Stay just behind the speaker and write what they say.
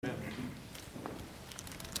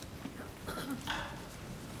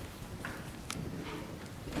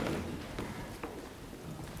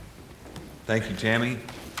Thank you, Tammy.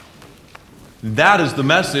 That is the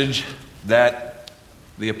message that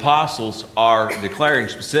the apostles are declaring,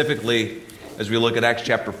 specifically as we look at Acts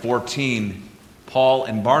chapter 14, Paul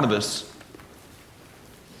and Barnabas.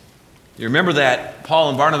 You remember that Paul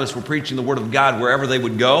and Barnabas were preaching the word of God wherever they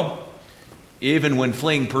would go, even when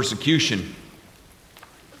fleeing persecution.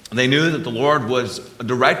 They knew that the Lord was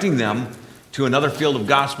directing them to another field of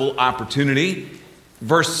gospel opportunity.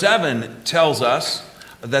 Verse 7 tells us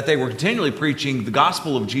that they were continually preaching the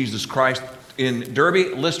gospel of Jesus Christ in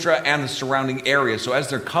Derbe, Lystra, and the surrounding area. So as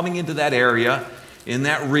they're coming into that area, in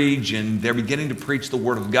that region, they're beginning to preach the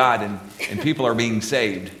word of God, and people are being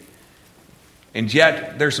saved. And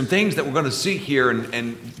yet, there's some things that we're going to see here,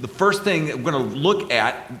 and the first thing that we're going to look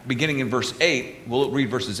at, beginning in verse 8, we'll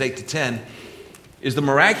read verses 8 to 10, is the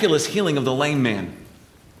miraculous healing of the lame man.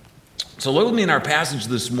 So look with me in our passage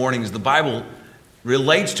this morning as the Bible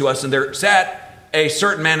relates to us, and there sat a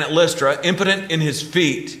certain man at Lystra, impotent in his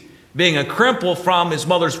feet, being a cripple from his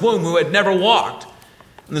mother's womb, who had never walked.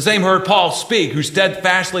 And the same heard Paul speak, who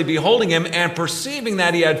steadfastly beholding him, and perceiving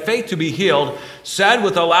that he had faith to be healed, said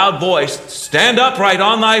with a loud voice, "Stand upright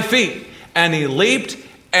on thy feet." And he leaped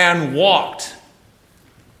and walked.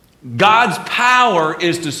 God's power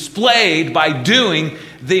is displayed by doing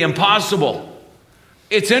the impossible.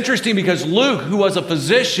 It's interesting because Luke, who was a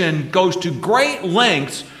physician, goes to great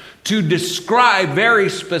lengths to describe very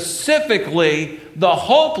specifically the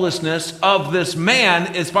hopelessness of this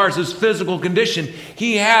man as far as his physical condition.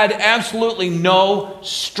 He had absolutely no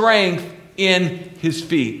strength in his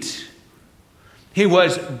feet. He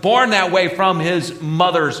was born that way from his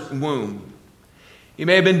mother's womb. He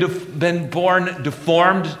may have been born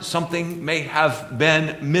deformed. Something may have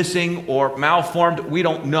been missing or malformed. We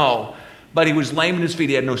don't know. But he was lame in his feet.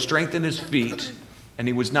 He had no strength in his feet, and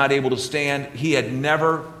he was not able to stand. He had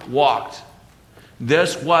never walked.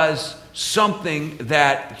 This was something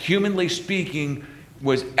that, humanly speaking,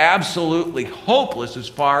 was absolutely hopeless as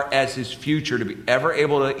far as his future, to be ever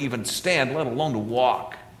able to even stand, let alone to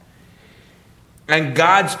walk. And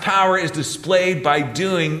God's power is displayed by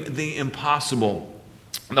doing the impossible.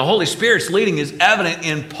 The Holy Spirit's leading is evident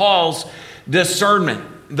in Paul's discernment.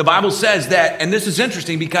 The Bible says that, and this is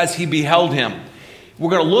interesting because he beheld him. We're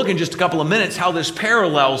going to look in just a couple of minutes how this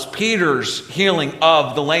parallels Peter's healing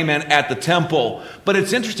of the lame man at the temple. But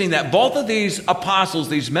it's interesting that both of these apostles,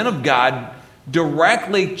 these men of God,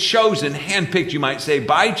 directly chosen, handpicked, you might say,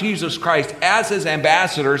 by Jesus Christ as his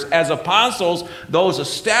ambassadors, as apostles, those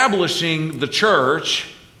establishing the church,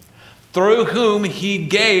 through whom he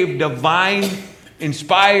gave divine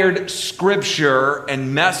inspired scripture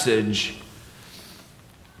and message,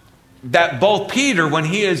 that both Peter, when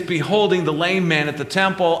he is beholding the lame man at the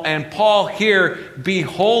temple, and Paul here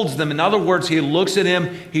beholds them. In other words, he looks at him,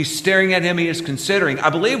 he's staring at him, he is considering. I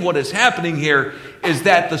believe what is happening here is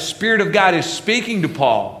that the Spirit of God is speaking to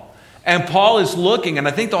Paul, and Paul is looking, and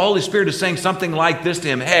I think the Holy Spirit is saying something like this to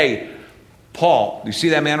him. Hey, Paul, do you see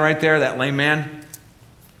that man right there, that lame man?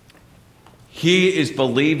 He is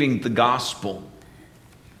believing the gospel.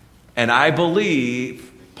 And I believe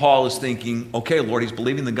Paul is thinking, okay, Lord, he's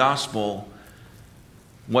believing the gospel.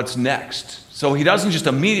 What's next? So he doesn't just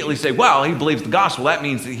immediately say, well, he believes the gospel. That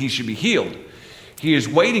means that he should be healed. He is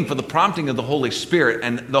waiting for the prompting of the Holy Spirit.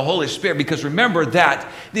 And the Holy Spirit, because remember that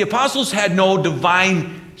the apostles had no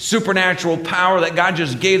divine supernatural power that God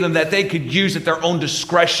just gave them that they could use at their own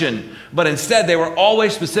discretion. But instead, they were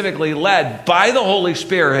always specifically led by the Holy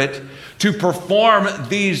Spirit to perform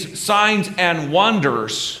these signs and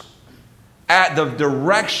wonders at the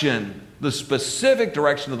direction, the specific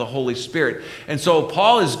direction of the Holy Spirit. And so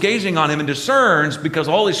Paul is gazing on him and discerns, because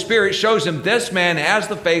the Holy Spirit shows him this man has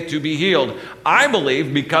the faith to be healed. I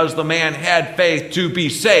believe because the man had faith to be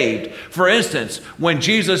saved. For instance, when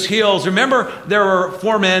Jesus heals, remember there were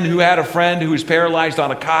 4 men who had a friend who was paralyzed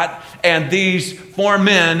on a cot, and these 4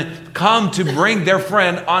 men come to bring their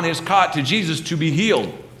friend on his cot to Jesus to be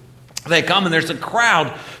healed. They come and there's a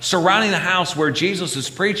crowd surrounding the house where Jesus is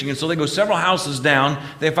preaching. And so they go several houses down.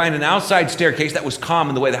 They find an outside staircase that was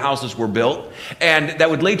common the way the houses were built. And that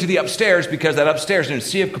would lead to the upstairs, because that upstairs in the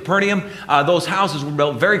Sea of Capernaum, those houses were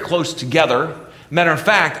built very close together. Matter of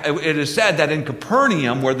fact, it is said that in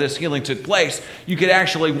Capernaum, where this healing took place, you could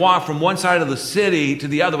actually walk from one side of the city to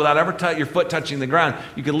the other without ever your foot touching the ground.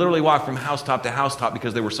 You could literally walk from housetop to housetop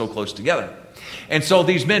because they were so close together. And so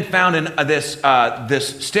these men found in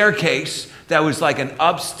this staircase that was like an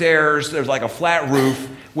upstairs. There's like a flat roof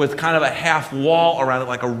with kind of a half wall around it,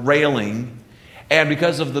 like a railing. And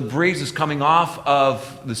because of the breezes coming off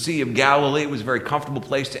of the Sea of Galilee, it was a very comfortable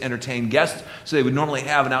place to entertain guests. So they would normally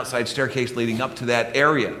have an outside staircase leading up to that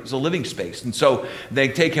area. It was a living space. And so they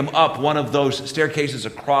take him up one of those staircases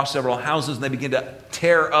across several houses, and they begin to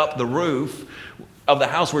tear up the roof of the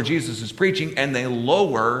house where Jesus is preaching, and they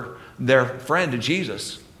lower their friend to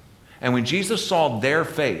Jesus. And when Jesus saw their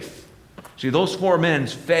faith, see, those four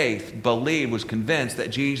men's faith, believed, was convinced that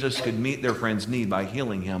Jesus could meet their friend's need by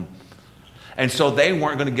healing him. And so they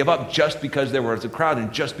weren't going to give up just because there was a crowd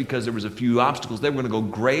and just because there was a few obstacles. They were going to go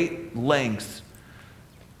great lengths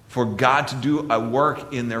for God to do a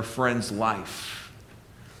work in their friend's life.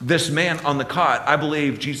 This man on the cot, I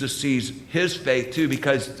believe Jesus sees his faith too,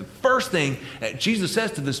 because the first thing that Jesus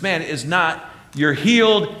says to this man is not, "You're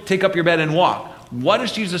healed, take up your bed and walk." What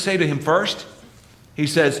does Jesus say to him first? He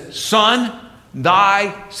says, "Son,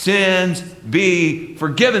 thy sins be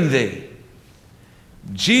forgiven thee."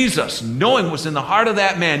 Jesus, knowing what's in the heart of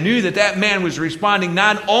that man, knew that that man was responding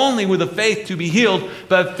not only with a faith to be healed,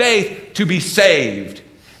 but faith to be saved.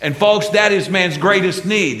 And folks, that is man's greatest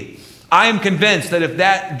need. I am convinced that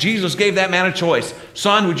if Jesus gave that man a choice,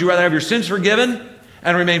 "Son, would you rather have your sins forgiven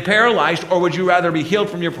and remain paralyzed, or would you rather be healed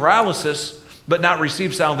from your paralysis but not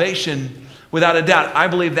receive salvation?" Without a doubt, I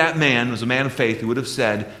believe that man was a man of faith who would have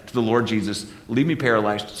said to the Lord Jesus, "Leave me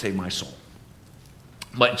paralyzed to save my soul."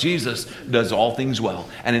 But Jesus does all things well.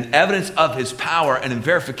 And in evidence of his power and in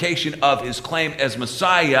verification of his claim as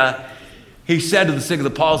Messiah, he said to the sick of the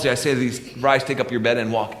palsy, "I say to these, rise, take up your bed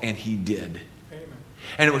and walk." And he did. Amen.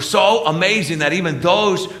 And it was so amazing that even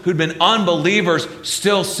those who'd been unbelievers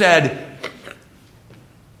still said,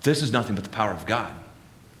 "This is nothing but the power of God."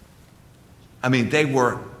 I mean, they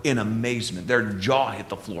were in amazement. Their jaw hit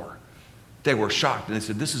the floor. They were shocked. And they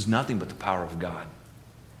said, "This is nothing but the power of God."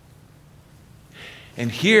 And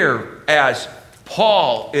here, as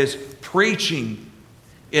Paul is preaching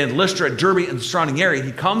in Lystra, Derbe, and the surrounding area,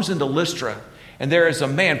 he comes into Lystra, and there is a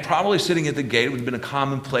man probably sitting at the gate. It would have been a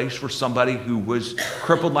common place for somebody who was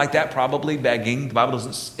crippled like that, probably begging. The Bible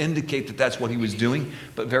doesn't indicate that that's what he was doing,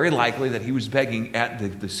 but very likely that he was begging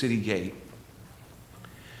at the city gate.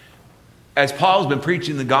 As Paul's been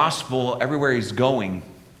preaching the gospel everywhere he's going,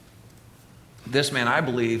 this man, I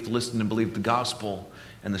believe, listened and believed the gospel,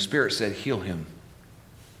 and the Spirit said, "Heal him.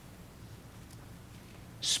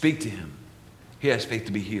 Speak to him. He has faith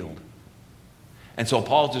to be healed." And so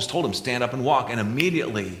Paul just told him, "Stand up and walk." And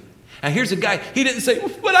immediately, and here's a guy, he didn't say,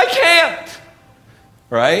 "But I can't."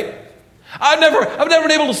 Right? I've never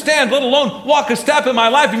been able to stand, let alone walk a step in my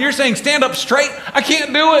life. And you're saying, "Stand up straight." I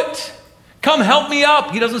can't do it. Come help me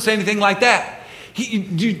up. He doesn't say anything like that. Do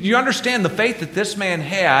you understand the faith that this man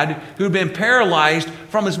had, who had been paralyzed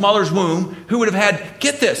from his mother's womb, who would have had,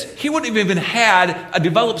 get this, he wouldn't have even had a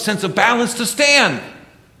developed sense of balance to stand.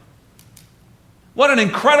 What an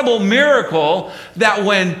incredible miracle that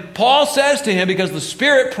when Paul says to him, because the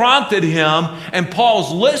Spirit prompted him, and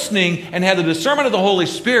Paul's listening and had the discernment of the Holy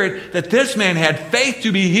Spirit, that this man had faith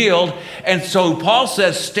to be healed. And so Paul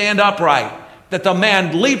says, "Stand upright." That the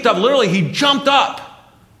man leaped up, literally he jumped up.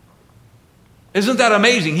 Isn't that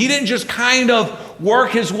amazing? He didn't just kind of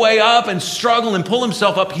work his way up and struggle and pull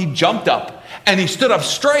himself up. He jumped up and he stood up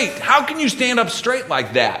straight. How can you stand up straight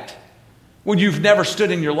like that when you've never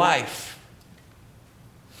stood in your life?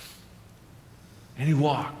 And he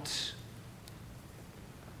walked.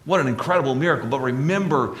 What an incredible miracle. But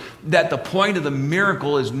remember that the point of the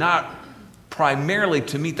miracle is not primarily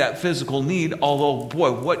to meet that physical need, although,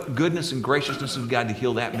 boy, what goodness and graciousness of God to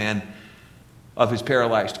heal that man of his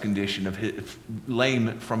paralyzed condition, of his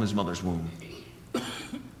lame from his mother's womb.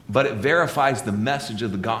 But it verifies the message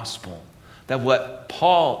of the gospel, that what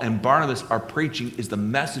Paul and Barnabas are preaching is the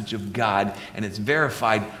message of God, and it's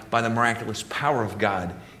verified by the miraculous power of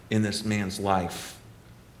God in this man's life.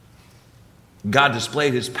 God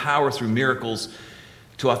displayed his power through miracles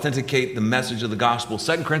to authenticate the message of the gospel.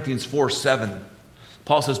 2 Corinthians 4:7,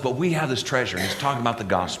 Paul says, "But we have this treasure." And he's talking about the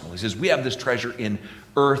gospel. He says, "We have this treasure in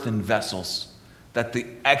earthen vessels, that the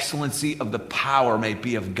excellency of the power may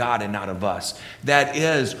be of God and not of us." That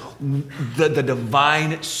is the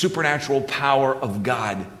divine supernatural power of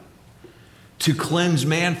God to cleanse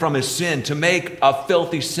man from his sin, to make a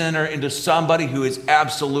filthy sinner into somebody who is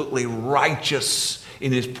absolutely righteous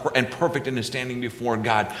and perfect in his standing before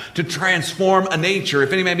God, to transform a nature.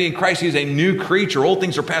 If any man be in Christ, he is a new creature. Old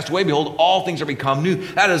things are passed away. Behold, all things are become new.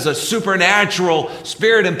 That is a supernatural,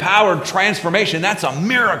 spirit-empowered transformation. That's a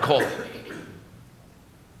miracle.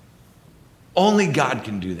 Only God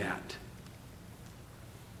can do that.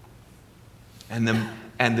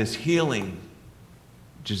 And this healing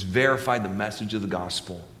just verified the message of the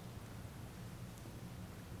gospel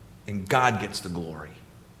and God gets the glory.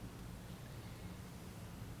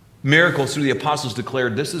 Miracles through the apostles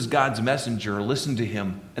declared, this is God's messenger, listen to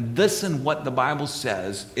him. And listen what the Bible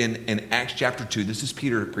says in Acts chapter 2. This is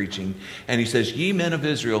Peter preaching. And he says, ye men of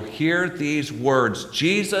Israel, hear these words.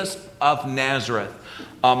 Jesus of Nazareth,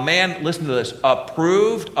 a man, listen to this,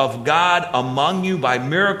 approved of God among you by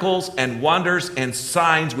miracles and wonders and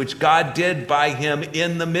signs which God did by him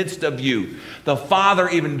in the midst of you. The Father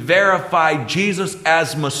even verified Jesus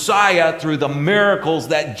as Messiah through the miracles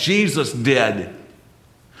that Jesus did.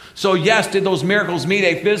 So yes, did those miracles meet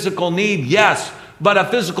a physical need? Yes, but a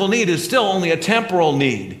physical need is still only a temporal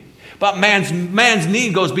need. But man's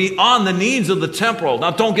need goes beyond the needs of the temporal.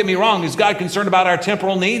 Now don't get me wrong, is God concerned about our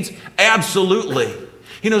temporal needs? Absolutely.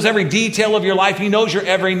 He knows every detail of your life. He knows your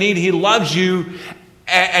every need. He loves you,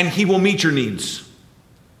 and he will meet your needs.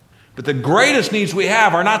 But the greatest needs we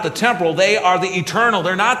have are not the temporal, they are the eternal.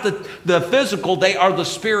 They're not the physical, they are the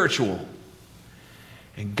spiritual.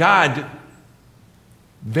 And God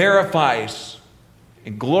verifies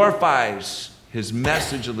and glorifies his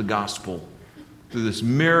message of the gospel through this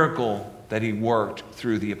miracle that he worked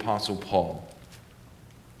through the Apostle Paul.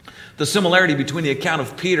 The similarity between the account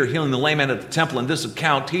of Peter healing the lame man at the temple and this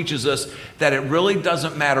account teaches us that it really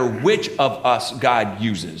doesn't matter which of us God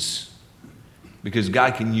uses, because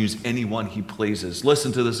God can use anyone he pleases.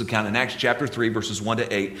 Listen to this account in Acts chapter 3, verses 1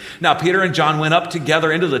 to 8. Now Peter and John went up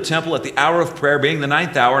together into the temple at the hour of prayer, being the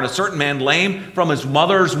 9th hour, and a certain man lame from his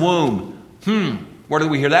mother's womb. Where did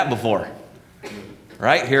we hear that before?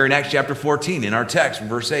 Right here in Acts chapter 14, in our text,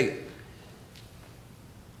 verse 8.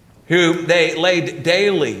 Who they laid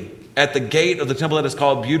daily at the gate of the temple that is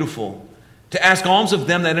called Beautiful, to ask alms of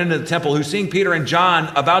them that entered the temple, who seeing Peter and John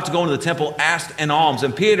about to go into the temple, asked an alms.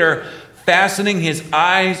 And Peter, fastening his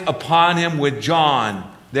eyes upon him with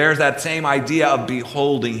John, there's that same idea of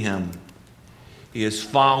beholding him. He is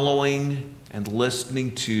following and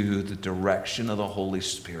listening to the direction of the Holy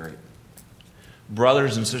Spirit.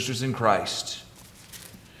 Brothers and sisters in Christ,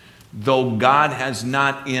 though God has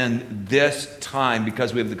not in this time,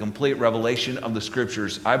 because we have the complete revelation of the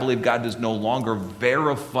Scriptures, I believe God does no longer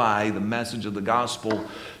verify the message of the gospel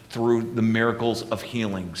through the miracles of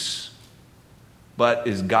healings. But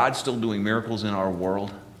is God still doing miracles in our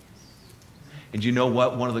world? And you know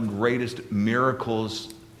what? One of the greatest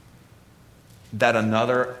miracles that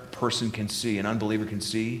another person can see, an unbeliever can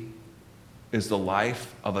see, is the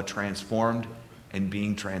life of a transformed and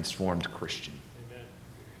being transformed Christian.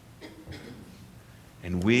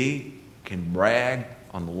 And we can brag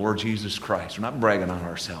on the Lord Jesus Christ. We're not bragging on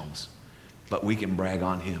ourselves, but we can brag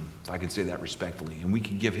on him, if I can say that respectfully. And we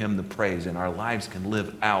can give him the praise, and our lives can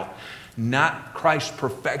live out not Christ's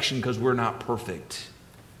perfection, because we're not perfect,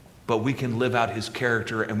 but we can live out his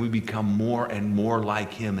character, and we become more and more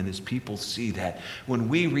like him, and his people see that. When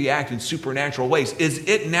we react in supernatural ways, is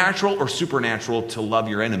it natural or supernatural to love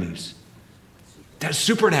your enemies? That's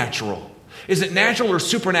supernatural. Is it natural or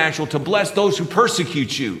supernatural to bless those who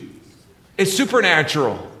persecute you? It's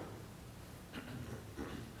supernatural.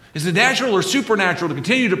 Is it natural or supernatural to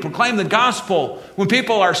continue to proclaim the gospel when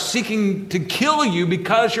people are seeking to kill you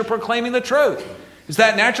because you're proclaiming the truth? Is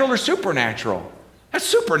that natural or supernatural? That's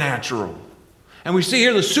supernatural. And we see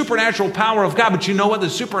here the supernatural power of God, but you know what? The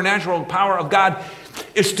supernatural power of God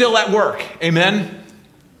is still at work. Amen?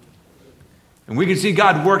 And we can see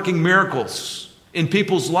God working miracles in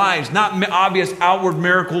people's lives, not obvious outward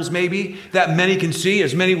miracles maybe that many can see,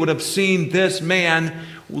 as many would have seen this man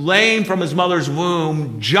lame from his mother's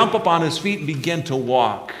womb jump up on his feet and begin to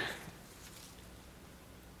walk.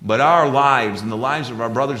 But our lives and the lives of our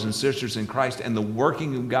brothers and sisters in Christ and the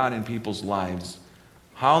working of God in people's lives,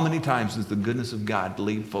 how many times does the goodness of God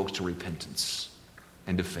lead folks to repentance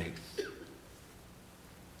and to faith?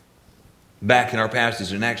 Back in our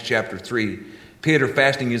passage in Acts chapter 3, Peter,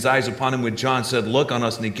 fastening his eyes upon him with John, said, look on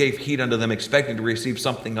us, and he gave heed unto them, expecting to receive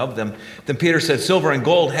something of them. Then Peter said, silver and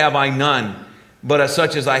gold have I none, but as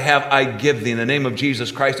such as I have, I give thee. In the name of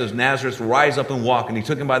Jesus Christ of Nazareth, rise up and walk. And he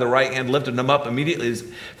took him by the right hand, lifted him up. Immediately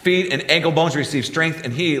his feet and ankle bones received strength,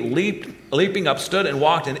 and he, leaping up, stood and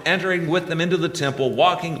walked, and entering with them into the temple,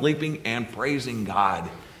 walking, leaping, and praising God.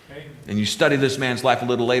 And you study this man's life a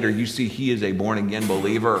little later, you see he is a born-again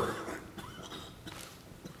believer.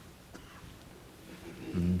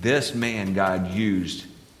 This man God used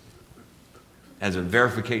as a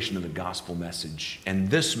verification of the gospel message. And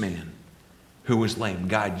this man who was lame,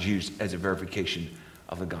 God used as a verification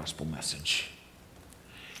of the gospel message.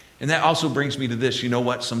 And that also brings me to this. You know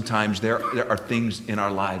what? Sometimes there are things in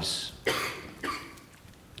our lives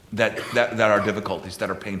that are difficulties, that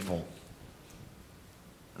are painful.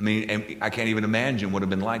 I mean, and I can't even imagine what it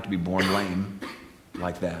would have been like to be born lame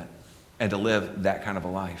like that. and to live that kind of a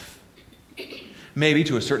life. Maybe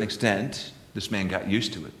to a certain extent, this man got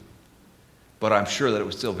used to it. But I'm sure that it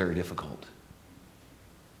was still very difficult.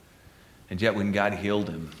 And yet when God healed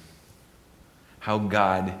him, how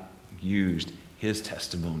God used his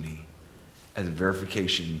testimony as a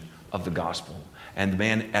verification of the gospel. And the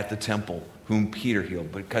man at the temple whom Peter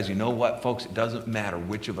healed. Because you know what, folks? It doesn't matter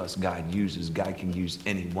which of us God uses. God can use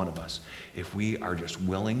any one of us. If we are just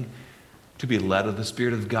willing to be led of the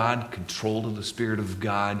Spirit of God, controlled of the Spirit of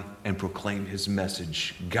God, and proclaim his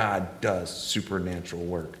message, God does supernatural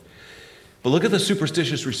work. But look at the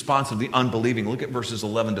superstitious response of the unbelieving. Look at verses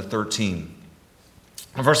 11 to 13.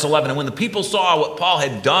 Verse 11, and when the people saw what Paul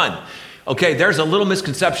had done, okay, there's a little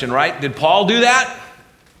misconception, right? Did Paul do that?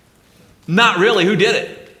 Not really. Who did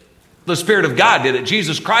it? The Spirit of God did it.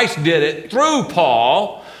 Jesus Christ did it through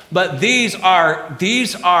Paul. But these are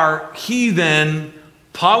heathen,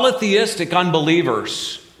 polytheistic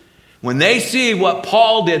unbelievers. When they see what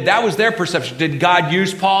Paul did, that was their perception. Did God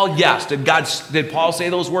use Paul? Yes. Did Paul say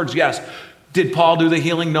those words? Yes. Did Paul do the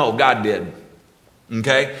healing? No, God did.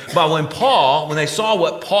 Okay? But when they saw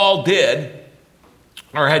what Paul did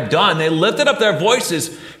or had done, they lifted up their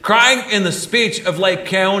voices, crying in the speech of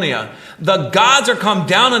Lycaonia, the gods are come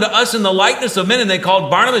down unto us in the likeness of men. And they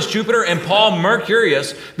called Barnabas Jupiter and Paul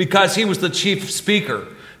Mercurius, because he was the chief speaker.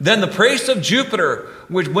 Then the priests of Jupiter,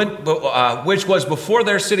 which was before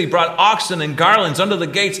their city, brought oxen and garlands unto the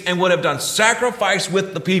gates, and would have done sacrifice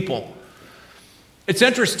with the people. It's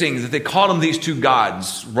interesting that they called them these two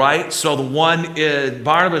gods, right? So the one is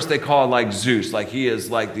Barnabas, they call like Zeus, like he is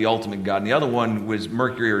like the ultimate god. And the other one was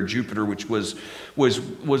Mercury or Jupiter, which was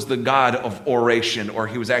the god of oration, or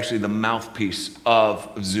he was actually the mouthpiece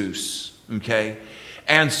of Zeus, okay?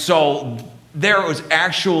 And so there was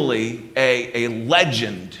actually a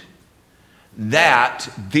legend that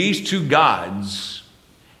these two gods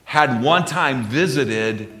had one time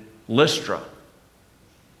visited Lystra.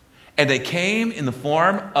 And they came in the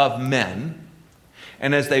form of men.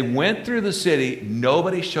 And as they went through the city,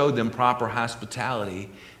 nobody showed them proper hospitality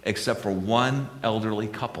except for one elderly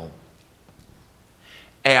couple.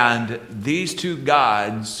 And these two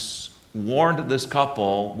gods warned this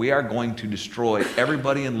couple, we are going to destroy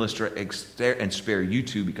everybody in Lystra and spare you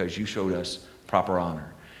two because you showed us proper honor.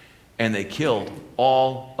 And they killed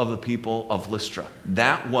all of the people of Lystra.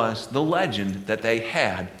 That was the legend that they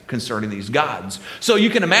had concerning these gods. So you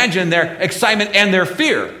can imagine their excitement and their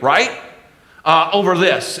fear, right? Over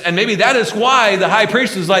this. And maybe that is why the high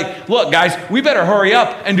priest is like, look, guys, we better hurry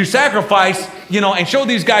up and do sacrifice, and show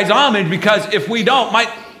these guys homage, because if we don't, might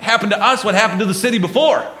happen to us what happened to the city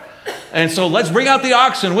before. And so let's bring out the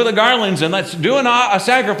oxen with the garlands, and let's do a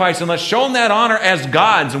sacrifice, and let's show them that honor as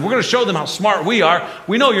gods. And we're going to show them how smart we are.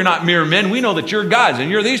 We know you're not mere men. We know that you're gods,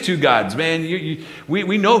 and you're these two gods, man.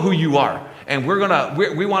 We know who you are, and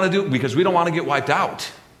we want to do it because we don't want to get wiped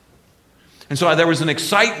out. And so there was an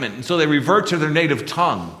excitement, and so they revert to their native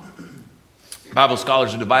tongue. Bible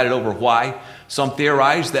scholars are divided over why. Some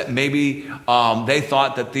theorize that maybe they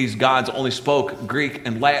thought that these gods only spoke Greek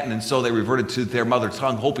and Latin, and so they reverted to their mother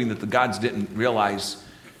tongue, hoping that the gods didn't realize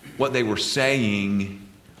what they were saying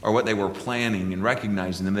or what they were planning and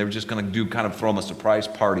recognizing them. They were just going to throw them a surprise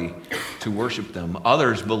party to worship them.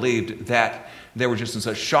 Others believed that they were just in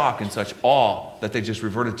such shock and such awe that they just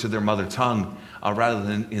reverted to their mother tongue rather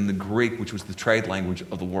than in the Greek, which was the trade language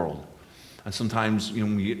of the world. And sometimes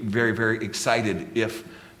we get very, very excited if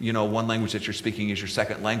one language that you're speaking is your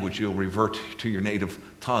second language. You'll revert to your native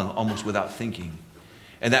tongue almost without thinking.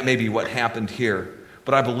 And that may be what happened here.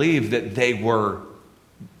 But I believe that they were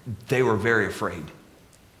very afraid.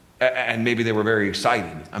 And maybe they were very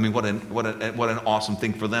excited. I mean, what an awesome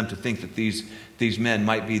thing for them to think that these men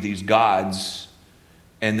might be these gods,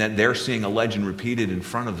 and that they're seeing a legend repeated in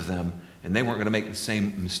front of them, and they weren't going to make the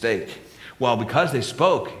same mistake. Well, because they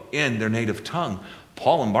spoke in their native tongue,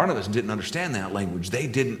 Paul and Barnabas didn't understand that language. They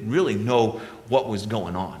didn't really know what was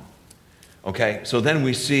going on. Okay, so then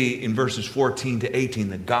we see in verses 14 to 18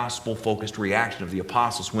 the gospel-focused reaction of the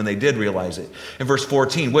apostles when they did realize it. In verse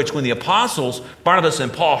 14, which when the apostles, Barnabas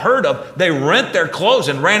and Paul, heard of, they rent their clothes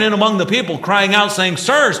and ran in among the people, crying out, saying,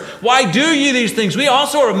 Sirs, why do ye these things? We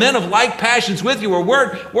also are men of like passions with you, or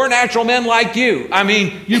we're natural men like you. I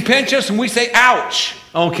mean, you pinch us and we say, ouch,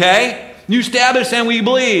 okay? You stab us and we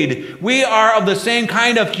bleed. We are of the same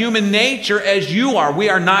kind of human nature as you are. We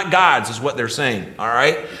are not gods, is what they're saying, all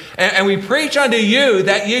right? And we preach unto you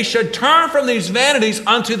that ye should turn from these vanities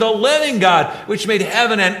unto the living God, which made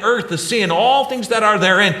heaven and earth, the sea, and all things that are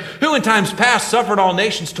therein, who in times past suffered all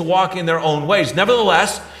nations to walk in their own ways.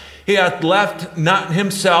 Nevertheless, He hath left not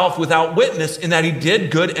himself without witness in that he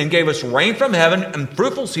did good and gave us rain from heaven and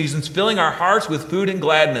fruitful seasons, filling our hearts with food and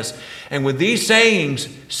gladness. And with these sayings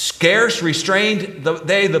scarce restrained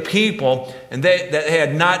they the people, and that they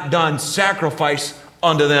had not done sacrifice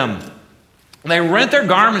unto them. They rent their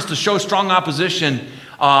garments to show strong opposition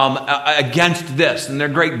against this, and their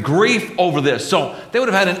great grief over this. So they would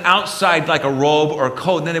have had an outside, like a robe or a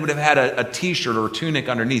coat, and then they would have had a t-shirt or a tunic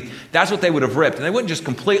underneath. That's what they would have ripped, and they wouldn't just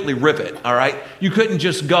completely rip it, all right? You couldn't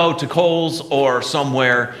just go to Kohl's or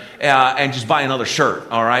somewhere and just buy another shirt,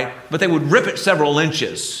 all right? But they would rip it several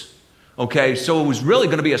inches, okay? So it was really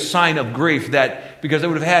going to be a sign of grief that, because they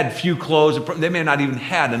would have had few clothes, they may have not even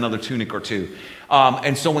had another tunic or two.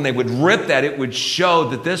 And so when they would rip that, it would show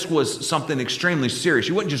that this was something extremely serious.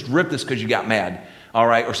 You wouldn't just rip this because you got mad, all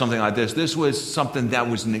right, or something like this. This was something that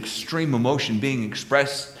was an extreme emotion being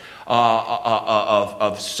expressed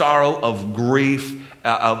of sorrow, of grief,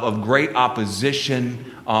 of great opposition,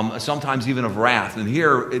 sometimes even of wrath. And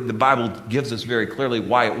here the Bible gives us very clearly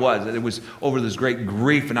why it was. That it was over this great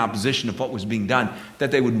grief and opposition of what was being done,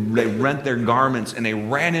 that they rent their garments and they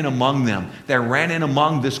ran in among them. They ran in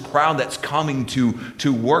among this crowd that's coming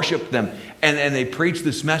to worship them. And they preached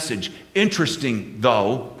this message. Interesting,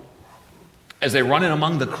 though, as they run in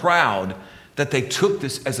among the crowd, that they took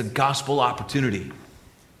this as a gospel opportunity.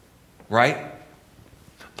 Right?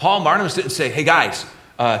 Paul and Barnabas didn't say, hey guys,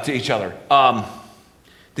 to each other,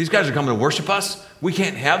 these guys are coming to worship us. We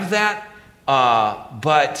can't have that.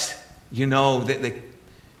 But, you know,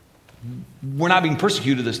 we're not being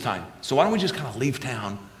persecuted this time. So why don't we just kind of leave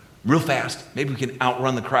town real fast? Maybe we can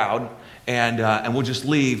outrun the crowd and we'll just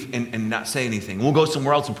leave and not say anything. We'll go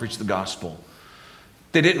somewhere else and preach the gospel.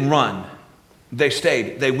 They didn't run. They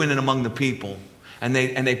stayed. They went in among the people. And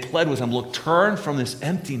they pled with them, look, turn from this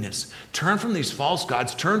emptiness. Turn from these false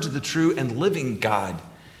gods. Turn to the true and living God.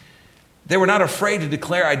 They were not afraid to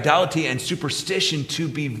declare idolatry and superstition to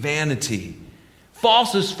be vanity.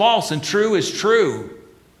 False is false and true is true.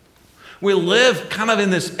 We live kind of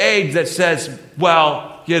in this age that says,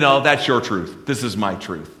 well, you know, that's your truth. This is my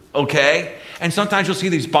truth. Okay? And sometimes you'll see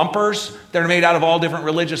these bumpers that are made out of all different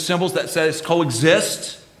religious symbols that says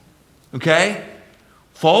coexist. Okay?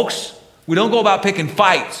 Folks, we don't go about picking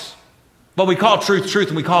fights, but we call truth, truth,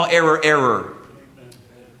 and we call error, error.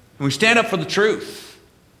 And we stand up for the truth.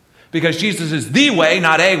 Because Jesus is the way,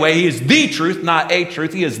 not a way. He is the truth, not a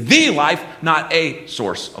truth. He is the life, not a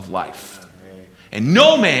source of life. And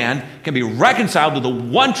no man can be reconciled to the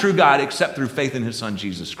one true God except through faith in his Son,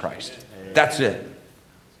 Jesus Christ. That's it.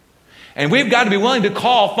 And we've got to be willing to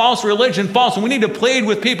call false religion false. And we need to plead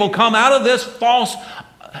with people, come out of this false.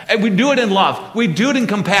 And we do it in love. We do it in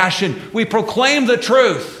compassion. We proclaim the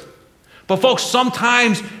truth. But folks,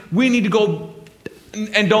 sometimes we need to go,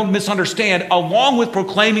 and don't misunderstand, along with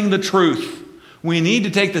proclaiming the truth, we need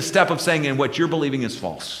to take the step of saying, and what you're believing is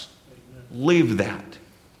false. Leave that.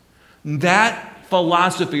 That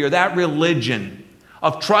philosophy or that religion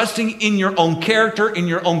of trusting in your own character, in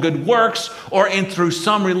your own good works, or in through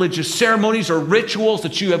some religious ceremonies or rituals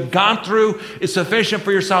that you have gone through is sufficient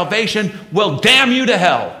for your salvation, will damn you to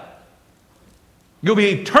hell. You'll be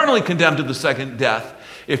eternally condemned to the second death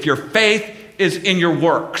if your faith is in your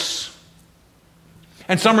works.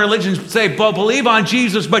 And some religions say, well, believe on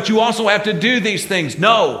Jesus, but you also have to do these things.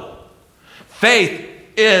 No.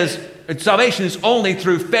 Salvation is only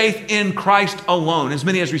through faith in Christ alone. As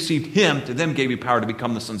many as received him, to them gave he power to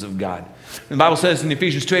become the sons of God. And the Bible says in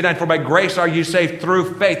Ephesians 2:8-9, for by grace are you saved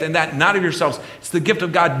through faith, and that not of yourselves. It's the gift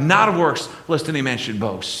of God, not of works, lest any man should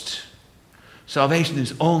boast. Salvation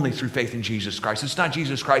is only through faith in Jesus Christ. It's not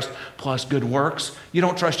Jesus Christ plus good works. You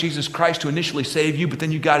don't trust Jesus Christ to initially save you, but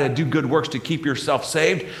then you got to do good works to keep yourself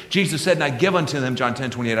saved. Jesus said, and I give unto them, John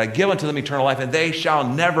 10:28, I give unto them eternal life, and they shall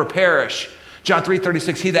never perish. John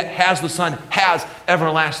 3:36, he that has the Son has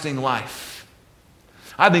everlasting life.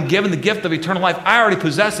 I've been given the gift of eternal life. I already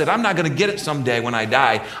possess it. I'm not going to get it someday when I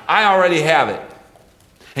die. I already have it.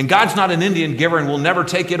 And God's not an Indian giver and will never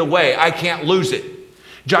take it away. I can't lose it.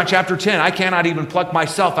 John chapter 10, I cannot even pluck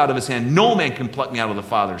myself out of his hand. No man can pluck me out of the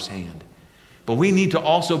Father's hand. But we need to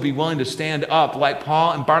also be willing to stand up like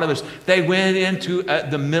Paul and Barnabas. They went into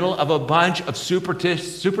the middle of a bunch of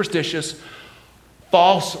superstitious,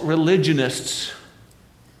 false religionists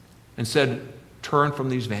and said, turn from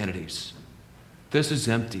these vanities. This is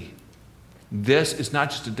empty. This is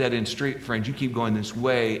not just a dead-end street, friends. You keep going this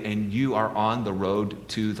way and you are on the road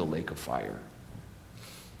to the lake of fire.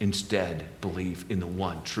 Instead, believe in the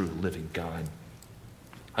one true living God.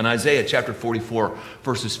 In Isaiah chapter 44,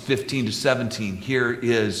 verses 15-17, here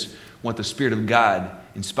is what the Spirit of God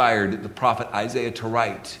inspired the prophet Isaiah to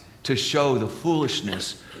write, to show the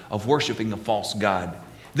foolishness of worshiping a false god.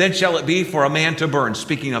 Then shall it be for a man to burn.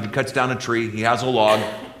 Speaking of, he cuts down a tree, he has a log.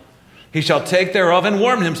 He shall take thereof and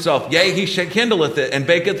warm himself. Yea, he kindleth it, and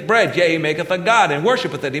baketh bread. Yea, he maketh a god, and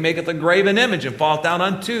worshipeth it. He maketh a graven image, and falleth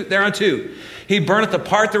down thereunto. He burneth a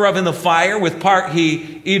part thereof in the fire. With part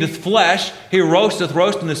he eateth flesh. He roasteth,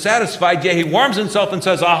 and is satisfied. Yea, he warms himself, and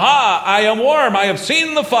says, Aha, I am warm, I have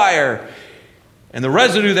seen the fire. And the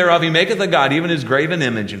residue thereof he maketh a god, even his graven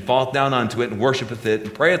image, and falleth down unto it, and worshipeth it,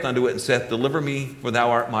 and prayeth unto it, and saith, Deliver me, for thou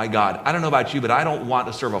art my God. I don't know about you, but I don't want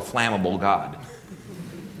to serve a flammable god.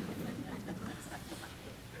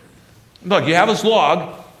 Look, you have this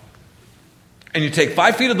log, and you take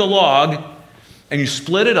 5 feet of the log, and you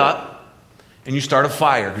split it up, and you start a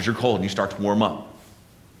fire because you're cold, and you start to warm up.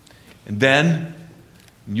 And then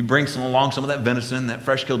you bring along some of that venison, that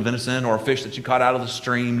fresh-killed venison, or a fish that you caught out of the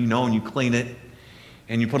stream, and you clean it,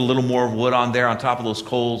 and you put a little more wood on there on top of those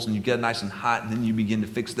coals, and you get it nice and hot, and then you begin to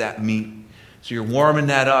fix that meat. So you're warming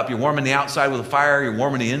that up. You're warming the outside with a fire. You're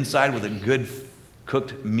warming the inside with a good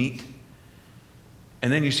cooked meat.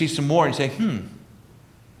 And then you see some more and you say,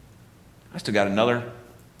 I still got another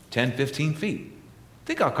 10, 15 feet. I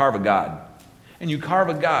think I'll carve a god. And you carve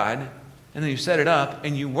a god, and then you set it up,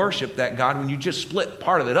 and you worship that god when you just split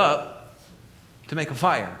part of it up to make a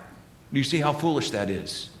fire. Do you see how foolish that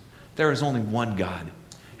is? There is only one God,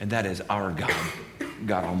 and that is our God,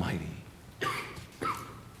 God Almighty.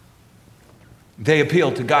 They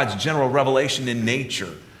appeal to God's general revelation in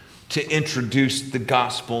nature to introduce the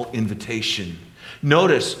gospel invitation.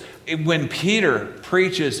 Notice when Peter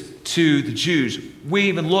preaches to the Jews, we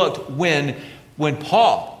even looked when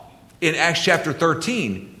Paul in Acts chapter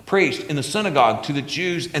 13 preached in the synagogue to the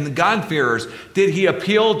Jews and the God-fearers. Did he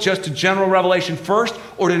appeal just to general revelation first,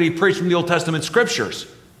 or did he preach from the Old Testament scriptures?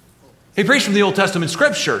 He preached from the Old Testament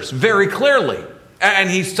scriptures very clearly.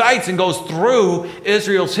 And he cites and goes through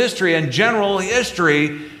Israel's history and general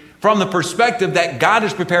history from the perspective that God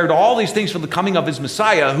has prepared all these things for the coming of his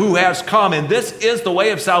Messiah who has come. And this is the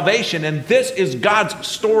way of salvation. And this is God's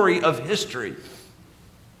story of history.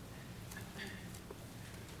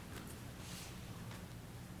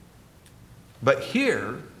 But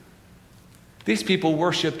here, these people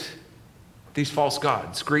worshipped these false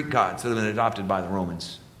gods, Greek gods that have been adopted by the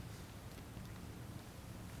Romans.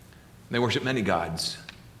 They worship many gods.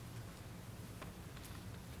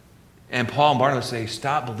 And Paul and Barnabas say,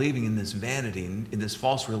 stop believing in this vanity, in this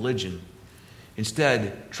false religion.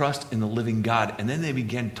 Instead, trust in the living God. And then they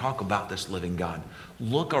begin to talk about this living God.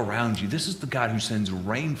 Look around you. This is the God who sends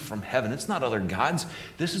rain from heaven. It's not other gods.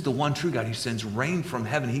 This is the one true God who sends rain from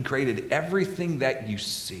heaven. He created everything that you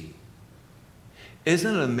see.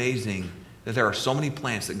 Isn't it amazing that there are so many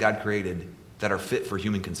plants that God created that are fit for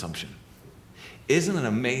human consumption? Isn't it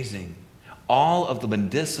amazing all of the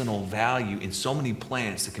medicinal value in so many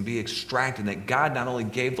plants that can be extracted, that God not only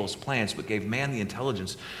gave those plants, but gave man the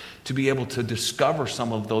intelligence to be able to discover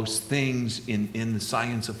some of those things in the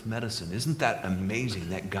science of medicine? Isn't that amazing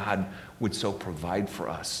that God would so provide for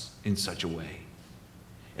us in such a way?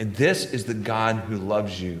 And this is the God who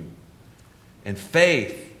loves you. And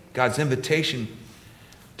faith, God's invitation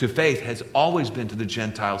to faith, has always been to the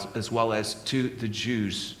Gentiles as well as to the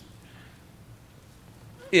Jews.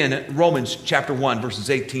 In Romans chapter 1, verses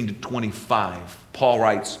 18 to 25, Paul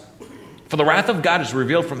writes, For the wrath of God is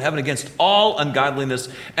revealed from heaven against all ungodliness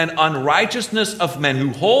and unrighteousness of men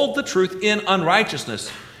who hold the truth in unrighteousness.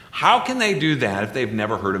 How can they do that if they've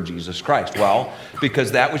never heard of Jesus Christ? Well,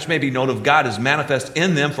 because that which may be known of God is manifest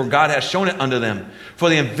in them, for God has shown it unto them. For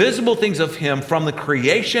the invisible things of him from the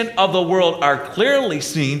creation of the world are clearly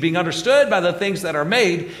seen, being understood by the things that are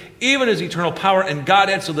made, even his eternal power and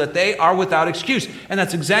Godhead, so that they are without excuse. And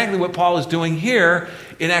that's exactly what Paul is doing here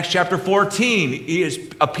in Acts chapter 14. He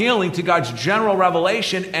is appealing to God's general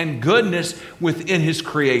revelation and goodness within his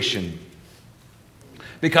creation.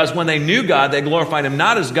 Because when they knew God, they glorified him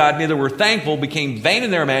not as God, neither were thankful, became vain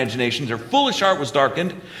in their imaginations, their foolish heart was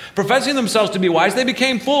darkened. Professing themselves to be wise, they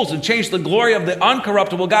became fools and changed the glory of the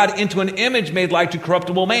uncorruptible God into an image made like to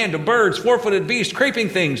corruptible man, to birds, four-footed beasts, creeping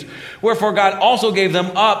things. Wherefore God also gave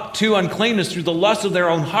them up to uncleanness through the lust of their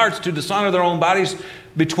own hearts, to dishonor their own bodies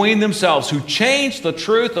between themselves, who changed the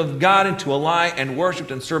truth of God into a lie and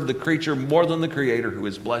worshipped and served the creature more than the Creator, who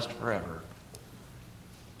is blessed forever.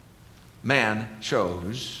 Man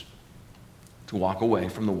chose to walk away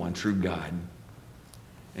from the one true God.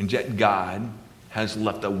 And yet God has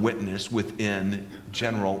left a witness within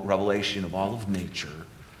general revelation of all of nature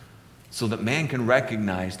so that man can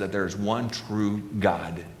recognize that there is one true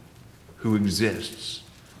God who exists,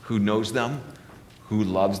 who knows them, who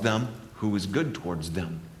loves them, who is good towards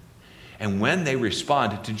them. And when they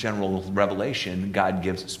respond to general revelation, God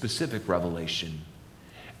gives specific revelation.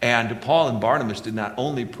 And Paul and Barnabas did not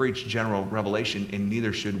only preach general revelation, and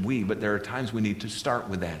neither should we, but there are times we need to start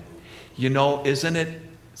with that. You know, isn't it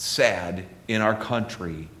sad in our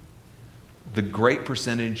country, the great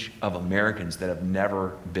percentage of Americans that have never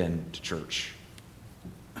been to church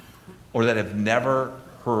or that have never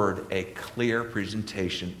heard a clear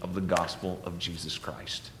presentation of the gospel of Jesus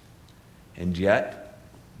Christ? And yet,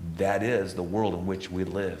 that is the world in which we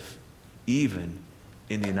live, even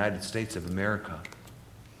in the United States of America.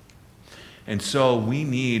 And so we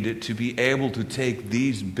need to be able to take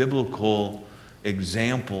these biblical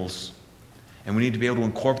examples, and we need to be able to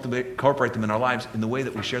incorporate them in our lives in the way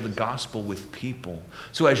that we share the gospel with people.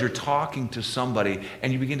 So as you're talking to somebody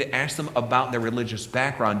and you begin to ask them about their religious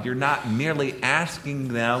background, you're not merely asking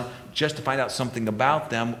them just to find out something about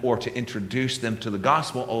them or to introduce them to the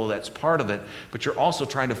gospel, although that's part of it, but you're also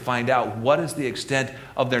trying to find out what is the extent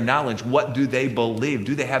of their knowledge. What do they believe?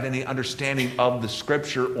 Do they have any understanding of the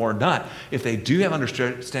Scripture or not? If they do have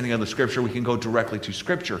understanding of the Scripture, we can go directly to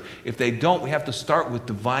Scripture. If they don't, we have to start with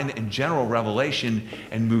divine and general revelation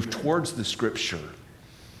and move towards the Scripture.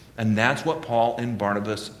 And that's what Paul and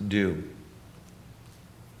Barnabas do.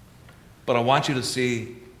 But I want you to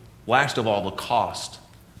see, last of all, the cost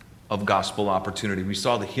of gospel opportunity. We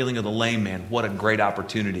saw the healing of the lame man. What a great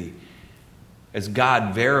opportunity. As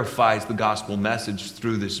God verifies the gospel message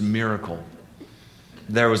through this miracle,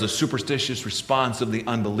 there was a superstitious response of the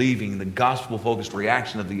unbelieving, the gospel-focused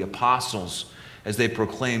reaction of the apostles as they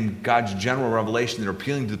proclaimed God's general revelation. They're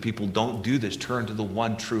appealing to the people, don't do this, turn to the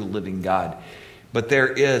one true living God. But there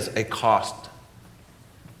is a cost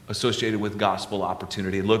associated with gospel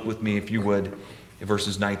opportunity. Look with me, if you would, at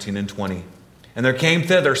verses 19 and 20. And there came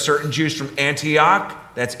thither certain Jews from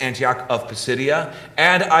Antioch, that's Antioch of Pisidia,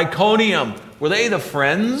 and Iconium. Were they the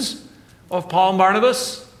friends of Paul and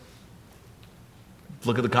Barnabas?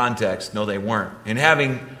 Look at the context. No, they weren't.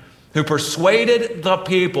 And who persuaded the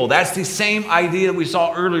people. That's the same idea that we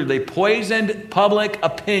saw earlier. They poisoned public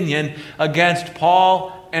opinion against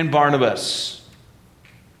Paul and Barnabas.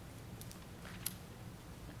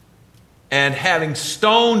 And having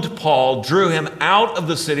stoned Paul, drew him out of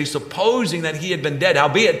the city, supposing that he had been dead.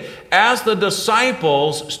 Howbeit, as the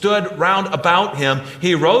disciples stood round about him,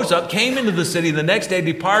 he rose up, came into the city, the next day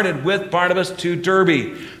departed with Barnabas to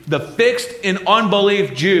Derbe. The fixed in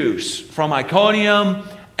unbelief Jews from Iconium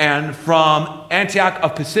and from Antioch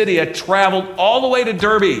of Pisidia traveled all the way to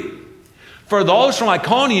Derbe. For those from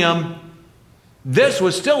Iconium, this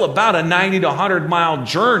was still about a 90 to 100 mile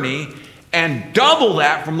journey, and double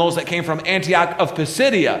that from those that came from Antioch of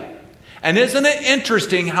Pisidia. And isn't it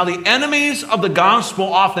interesting how the enemies of the gospel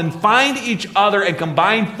often find each other and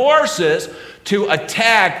combine forces to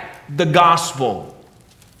attack the gospel?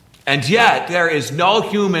 And yet, there is no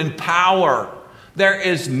human power. There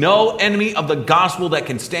is no enemy of the gospel that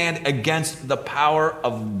can stand against the power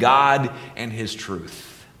of God and His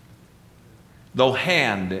truth. Though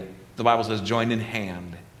hand, the Bible says, joined in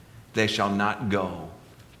hand, they shall not go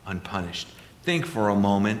unpunished. Think for a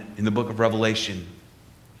moment in the book of Revelation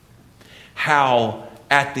how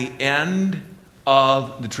at the end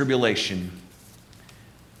of the tribulation,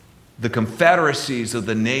 the confederacies of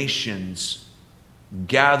the nations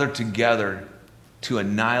gathered together to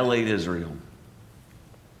annihilate Israel.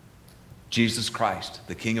 Jesus Christ,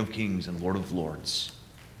 the King of Kings and Lord of Lords,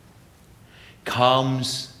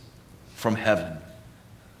 comes from heaven,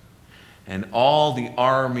 and all the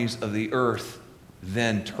armies of the earth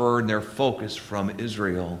then turn their focus from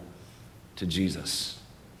Israel to Jesus.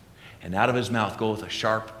 And out of his mouth goeth a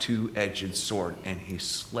sharp two-edged sword, and he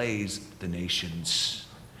slays the nations.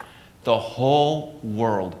 The whole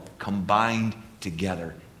world combined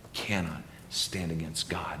together cannot stand against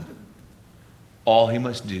God. All he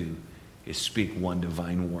must do is speak one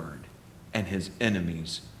divine word, and his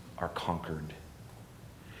enemies are conquered.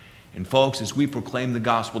 And folks, as we proclaim the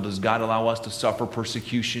gospel, does God allow us to suffer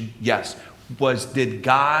persecution? Yes. Did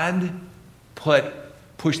God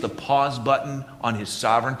push the pause button on his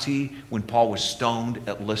sovereignty when Paul was stoned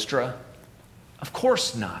at Lystra? Of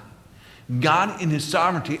course not. God in his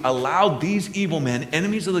sovereignty allowed these evil men,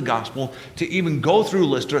 enemies of the gospel, to even go through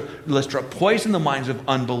Lystra, poison the minds of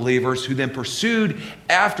unbelievers, who then pursued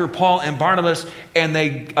after Paul and Barnabas, and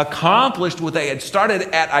they accomplished what they had started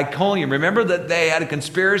at Iconium. Remember that they had a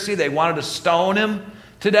conspiracy? They wanted to stone him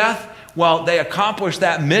to death? Well, they accomplished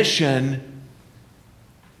that mission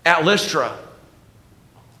at Lystra.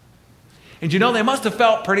 And you know, they must have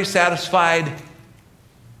felt pretty satisfied,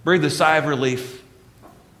 breathed a sigh of relief,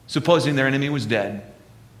 supposing their enemy was dead.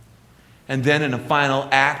 And then in a final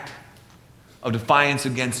act of defiance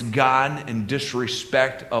against God and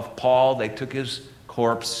disrespect of Paul, they took his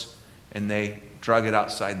corpse and they drug it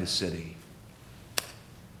outside the city.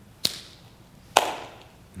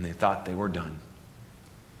 And they thought they were done.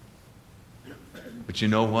 But you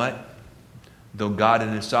know what? Though God in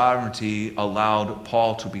his sovereignty allowed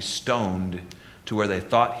Paul to be stoned to where they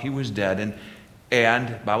thought he was dead,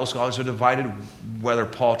 and Bible scholars are divided whether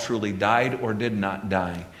Paul truly died or did not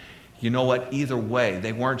die. You know what? Either way,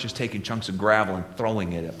 they weren't just taking chunks of gravel and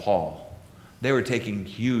throwing it at Paul. They were taking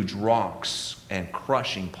huge rocks and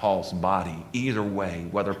crushing Paul's body. Either way,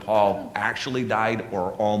 whether Paul actually died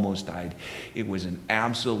or almost died, it was an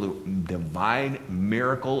absolute divine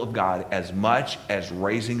miracle of God, as much as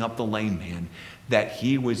raising up the lame man, that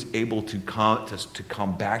he was able to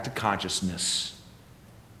come back to consciousness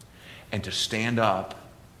and to stand up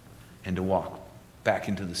and to walk back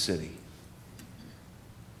into the city.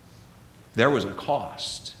 There was a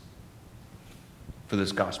cost for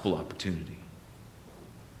this gospel opportunity.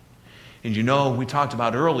 And you know, we talked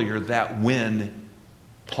about earlier that when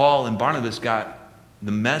Paul and Barnabas got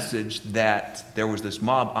the message that there was this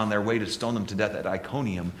mob on their way to stone them to death at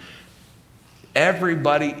Iconium,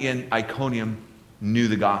 everybody in Iconium knew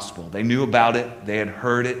the gospel. They knew about it. They had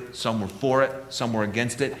heard it. Some were for it. Some were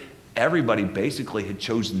against it. Everybody basically had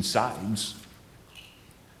chosen sides.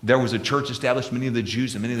 There was a church established. Many of the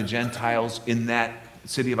Jews and many of the Gentiles in that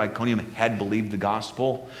city of Iconium had believed the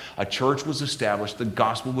gospel. A church was established. The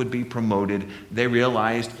gospel would be promoted. They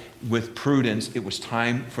realized with prudence it was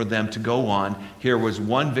time for them to go on. Here was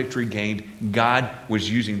one victory gained. God was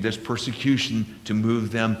using this persecution to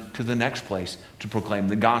move them to the next place to proclaim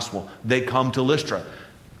the gospel. They come to Lystra,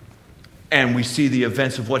 and we see the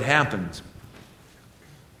events of what happened.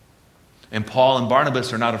 And Paul and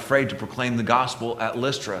Barnabas are not afraid to proclaim the gospel at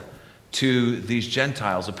Lystra to these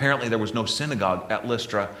Gentiles. Apparently there was no synagogue at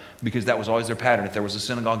Lystra, because that was always their pattern. If there was a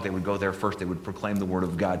synagogue, they would go there first. They would proclaim the word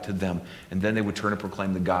of God to them, and then they would turn and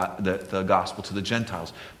proclaim the gospel to the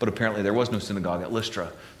Gentiles. But apparently there was no synagogue at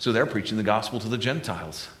Lystra, so they're preaching the gospel to the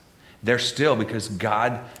Gentiles. They're still, because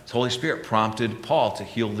God's Holy Spirit prompted Paul to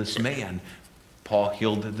heal this man. Paul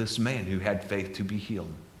healed this man who had faith to be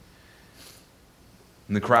healed.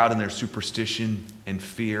 And the crowd in their superstition and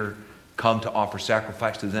fear come to offer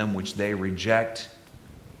sacrifice to them, which they reject.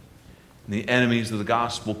 And the enemies of the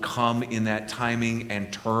gospel come in that timing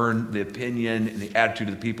and turn the opinion and the attitude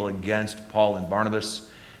of the people against Paul and Barnabas.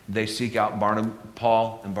 They seek out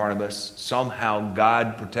Paul and Barnabas. Somehow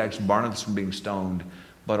God protects Barnabas from being stoned,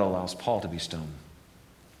 but allows Paul to be stoned.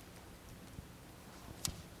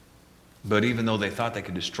 But even though they thought they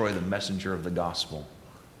could destroy the messenger of the gospel,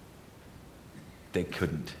 they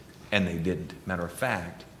couldn't, and they didn't. Matter of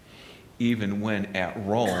fact, even when at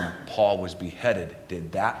Rome Paul was beheaded,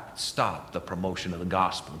 did that stop the promotion of the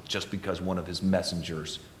gospel just because one of his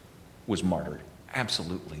messengers was martyred?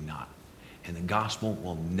 Absolutely not. And the gospel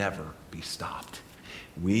will never be stopped.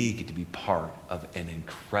 We get to be part of an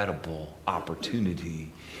incredible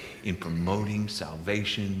opportunity in promoting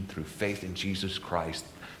salvation through faith in Jesus Christ,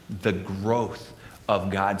 the growth of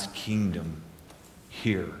God's kingdom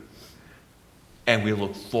here. And we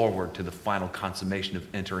look forward to the final consummation of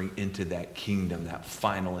entering into that kingdom, that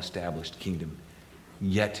final established kingdom,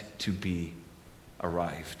 yet to be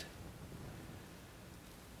arrived.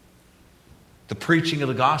 The preaching of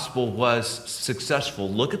the gospel was successful.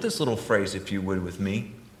 Look at this little phrase, if you would, with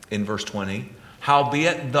me, in verse 20.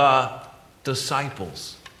 Howbeit the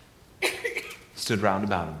disciples stood round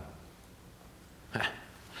about him.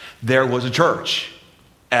 There was a church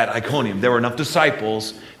at Iconium. There were enough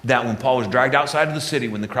disciples that when Paul was dragged outside of the city,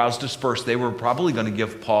 when the crowds dispersed, they were probably going to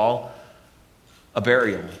give Paul a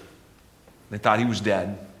burial. They thought he was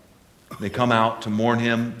dead. They come out to mourn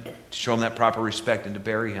him, to show him that proper respect, and to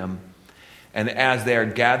bury him. And as they are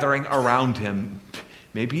gathering around him,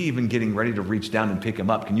 maybe even getting ready to reach down and pick him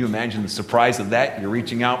up. Can you imagine the surprise of that? You're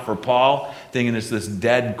reaching out for Paul, thinking it's this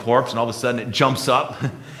dead corpse, and all of a sudden it jumps up.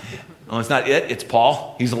 Oh, it's not it, it's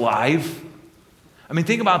Paul. He's alive. I mean,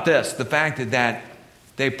 think about this. The fact that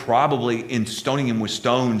they probably, in stoning him with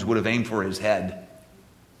stones, would have aimed for his head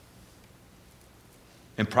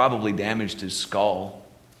and probably damaged his skull.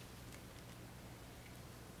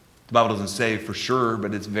 The Bible doesn't say for sure,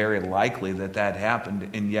 but it's very likely that happened,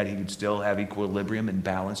 and yet he would still have equilibrium and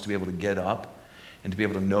balance to be able to get up and to be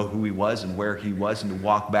able to know who he was and where he was and to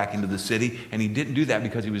walk back into the city. And he didn't do that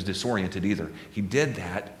because he was disoriented either. He did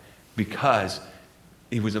that because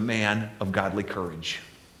he was a man of godly courage,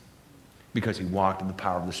 because he walked in the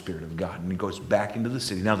power of the Spirit of God. And he goes back into the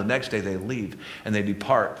city. Now the next day they leave and they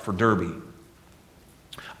depart for Derbe.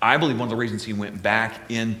 I believe one of the reasons he went back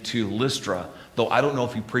into Lystra, though I don't know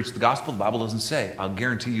if he preached the gospel, the Bible doesn't say. I'll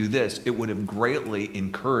guarantee you this, it would have greatly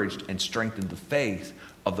encouraged and strengthened the faith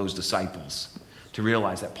of those disciples to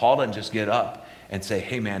realize that Paul doesn't just get up and say,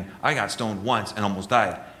 hey man, I got stoned once and almost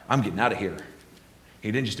died. I'm getting out of here.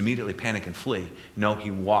 He didn't just immediately panic and flee. No,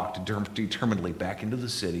 he walked determinedly back into the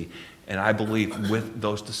city, and I believe with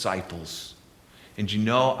those disciples. And you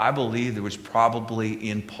know, I believe there was probably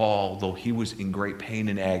in Paul, though he was in great pain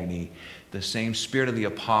and agony, the same spirit of the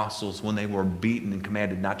apostles when they were beaten and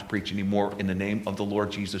commanded not to preach anymore in the name of the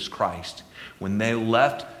Lord Jesus Christ. When they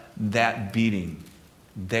left that beating,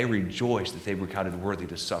 they rejoiced that they were counted worthy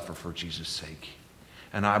to suffer for Jesus' sake.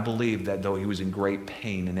 And I believe that though he was in great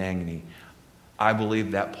pain and agony, I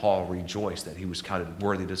believe that Paul rejoiced that he was counted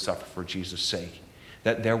worthy to suffer for Jesus' sake.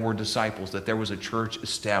 That there were disciples, that there was a church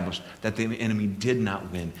established, that the enemy did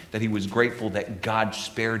not win, that he was grateful that God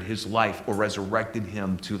spared his life or resurrected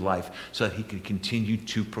him to life so that he could continue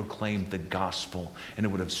to proclaim the gospel. And it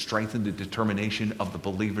would have strengthened the determination of the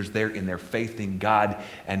believers there in their faith in God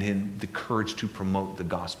and in the courage to promote the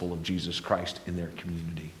gospel of Jesus Christ in their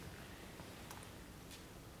community.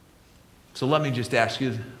 So let me just ask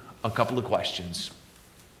you a couple of questions.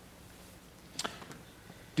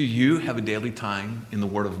 Do you have a daily time in the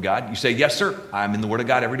Word of God? You say, yes, sir, I'm in the Word of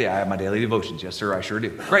God every day. I have my daily devotions. Yes, sir, I sure do.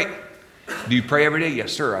 Great. Do you pray every day?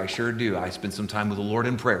 Yes, sir, I sure do. I spend some time with the Lord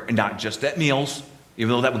in prayer. And not just at meals,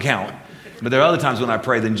 even though that would count. But there are other times when I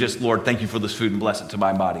pray than just, Lord, thank you for this food and bless it to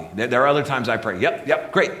my body. There are other times I pray.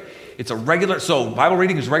 Yep, great. It's a regular, so Bible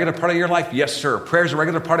reading is a regular part of your life? Yes, sir. Prayer is a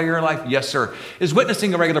regular part of your life? Yes, sir. Is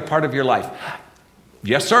witnessing a regular part of your life?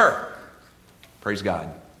 Yes, sir. Praise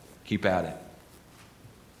God. Keep at it.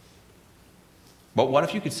 But what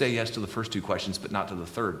if you could say yes to the first two questions, but not to the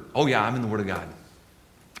third? Oh yeah, I'm in the Word of God.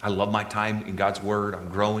 I love my time in God's Word. I'm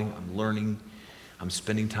growing, I'm learning, I'm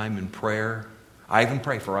spending time in prayer. I even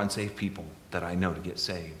pray for unsaved people that I know to get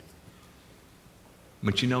saved.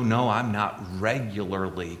 But you know, no, I'm not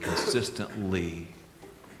regularly, consistently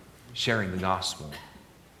sharing the gospel.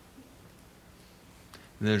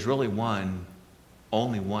 And there's really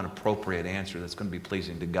only one appropriate answer that's going to be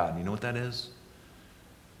pleasing to God. You know what that is?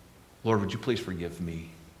 Lord, would you please forgive me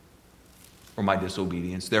for my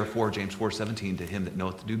disobedience? Therefore, James 4:17, to him that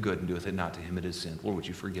knoweth to do good and doeth it not, to him it is sin. Lord, would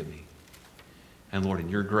you forgive me? And Lord, in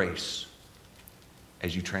your grace,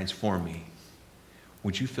 as you transform me,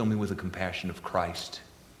 would you fill me with the compassion of Christ?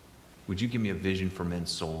 Would you give me a vision for men's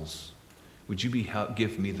souls? Would you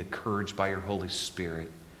give me the courage by your Holy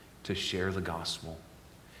Spirit to share the gospel?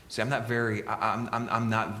 See, I'm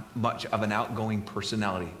not much of an outgoing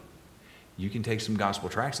personality. You can take some gospel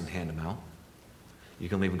tracts and hand them out. You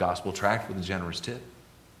can leave a gospel tract with a generous tip.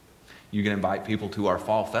 You can invite people to our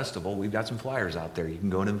fall festival. We've got some flyers out there. You can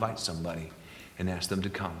go and invite somebody and ask them to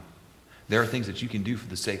come. There are things that you can do for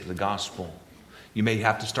the sake of the gospel. You may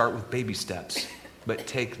have to start with baby steps, but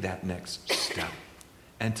take that next step.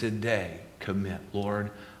 And today, commit, Lord,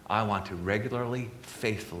 I want to regularly,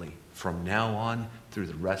 faithfully, from now on through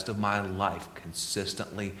the rest of my life,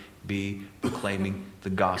 consistently be proclaiming the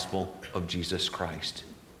gospel of Jesus Christ.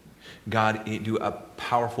 God, do a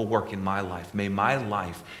powerful work in my life. May my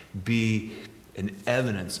life be an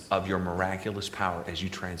evidence of your miraculous power as you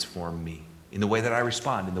transform me. In the way that I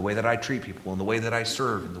respond, in the way that I treat people, in the way that I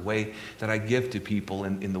serve, in the way that I give to people,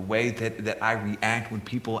 in the way that I react when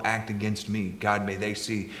people act against me. God, may they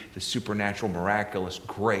see the supernatural, miraculous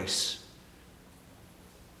grace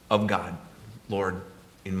of God, Lord,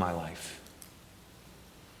 in my life.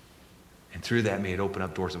 And through that, may it open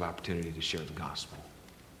up doors of opportunity to share the gospel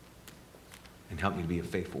and help me to be a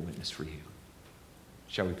faithful witness for you.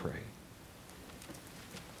 Shall we pray?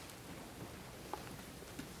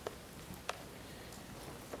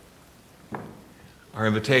 Our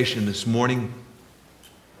invitation this morning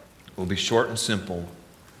will be short and simple.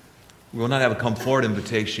 We will not have a come forward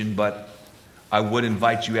invitation, but I would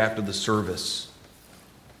invite you after the service.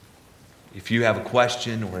 If you have a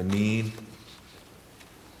question or a need,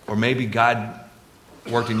 or maybe God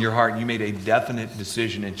worked in your heart and you made a definite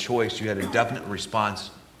decision and choice, you had a definite response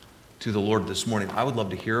to the Lord this morning, I would love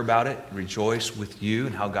to hear about it, rejoice with you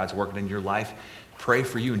and how God's working in your life, pray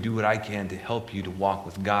for you and do what I can to help you to walk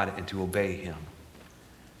with God and to obey Him.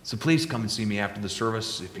 So please come and see me after the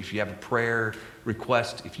service. If you have a prayer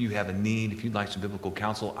request, if you have a need, if you'd like some biblical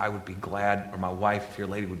counsel, I would be glad, or my wife, if your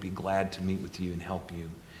lady, would be glad to meet with you and help you.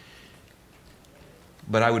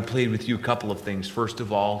 But I would plead with you a couple of things. First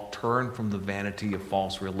of all, turn from the vanity of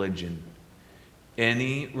false religion.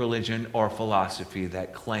 Any religion or philosophy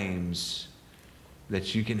that claims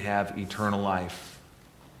that you can have eternal life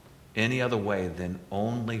any other way than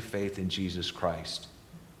only faith in Jesus Christ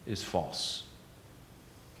is false.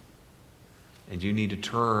 And you need to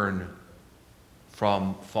turn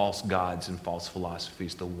from false gods and false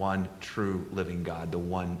philosophies, the one true living God, the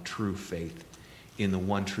one true faith in the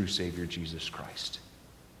one true Savior, Jesus Christ.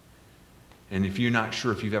 And if you're not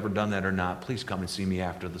sure if you've ever done that or not, please come and see me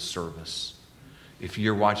after the service. If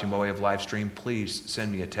you're watching by way of live stream, please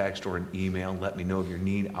send me a text or an email. Let me know of your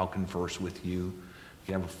need. I'll converse with you. You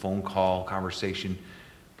can have a phone call, conversation.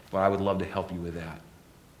 But I would love to help you with that.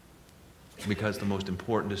 Because the most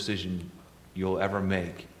important decision you'll ever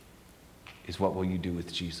make is, what will you do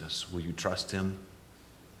with Jesus? Will you trust him?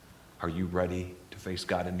 Are you ready to face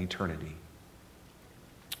God in eternity?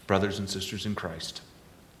 Brothers and sisters in Christ,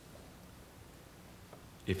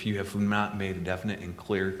 if you have not made a definite and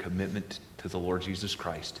clear commitment to the Lord Jesus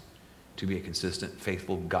Christ to be a consistent,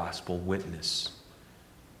 faithful gospel witness,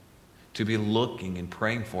 to be looking and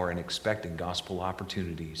praying for and expecting gospel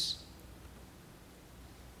opportunities,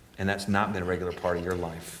 and that's not been a regular part of your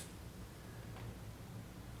life,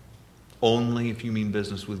 only if you mean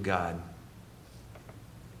business with God.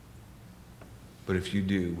 But if you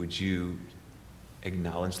do, would you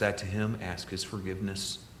acknowledge that to him, ask his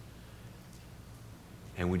forgiveness,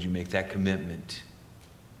 and would you make that commitment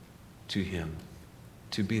to him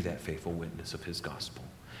to be that faithful witness of his gospel?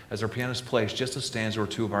 As our pianist plays just a stanza or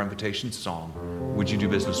two of our invitation song, would you do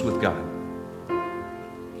business with God?